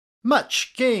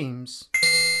Mutch Games.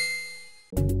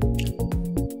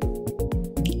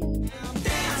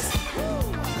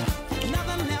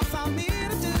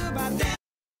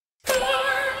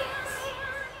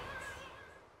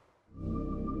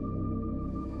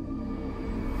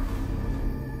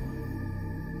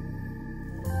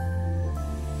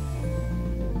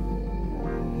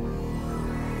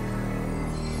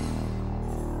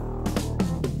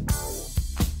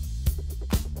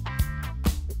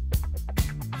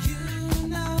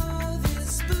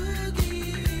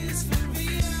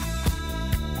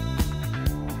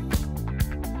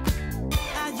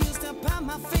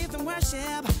 My faith and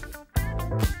worship,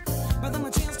 but then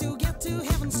a chance to get to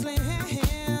heaven slam.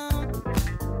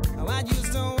 Oh, I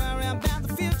used to worry about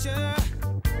the future,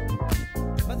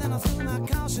 but then I threw my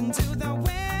caution to the wind.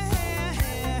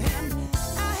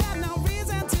 I had no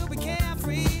reason to be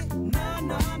carefree,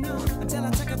 no, until I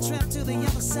took a trip to the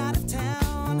other side of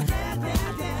town.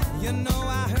 You know,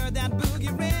 I heard that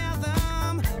boogie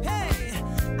rhythm. Hey,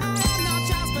 I had no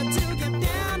choice but to get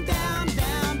down, down,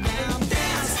 down, down,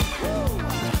 dance.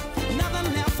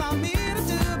 Nothing left for me to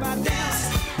do but dance.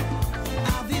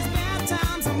 All these bad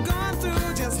times I'm going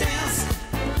through, just dance.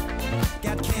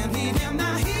 Got candy in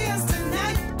my ears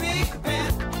tonight, baby.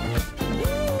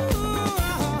 Ooh,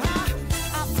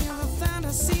 I feel the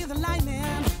thunder, see the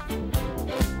lightning.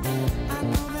 I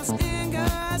know this anger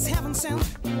is heaven sent,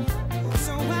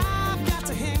 so I've got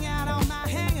to hang out on my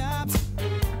hang-ups.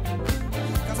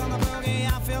 'Cause on the boogie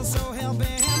I feel so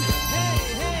hell-bent.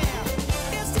 Hey,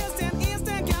 it's just an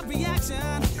instant gut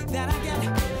reaction that I get.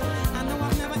 I know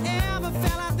I've never ever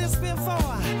felt like this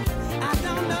before. I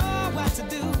don't know what to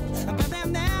do, but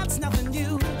then that's nothing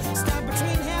new. Stuck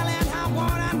between hell and high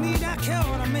water, I need a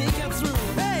cure to make it through.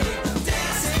 Hey,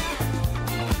 dancing,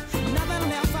 nothing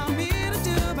left for me to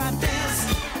do but dance.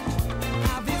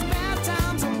 All these bad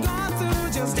times I'm going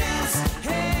through, just dance.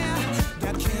 Hey,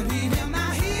 got candy in my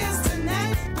ears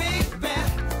tonight, baby.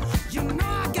 You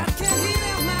know I got candy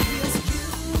in my ears. You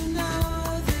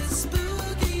know this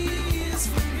boogie is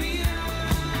for real.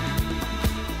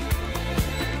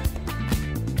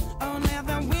 Only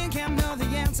the wind can know the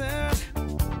answers.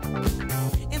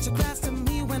 It's a cries to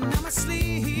me when I'm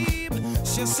asleep.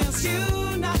 She says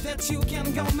you know that you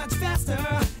can go much faster.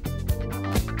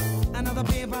 I know the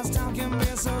people's talking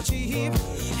real so cheap.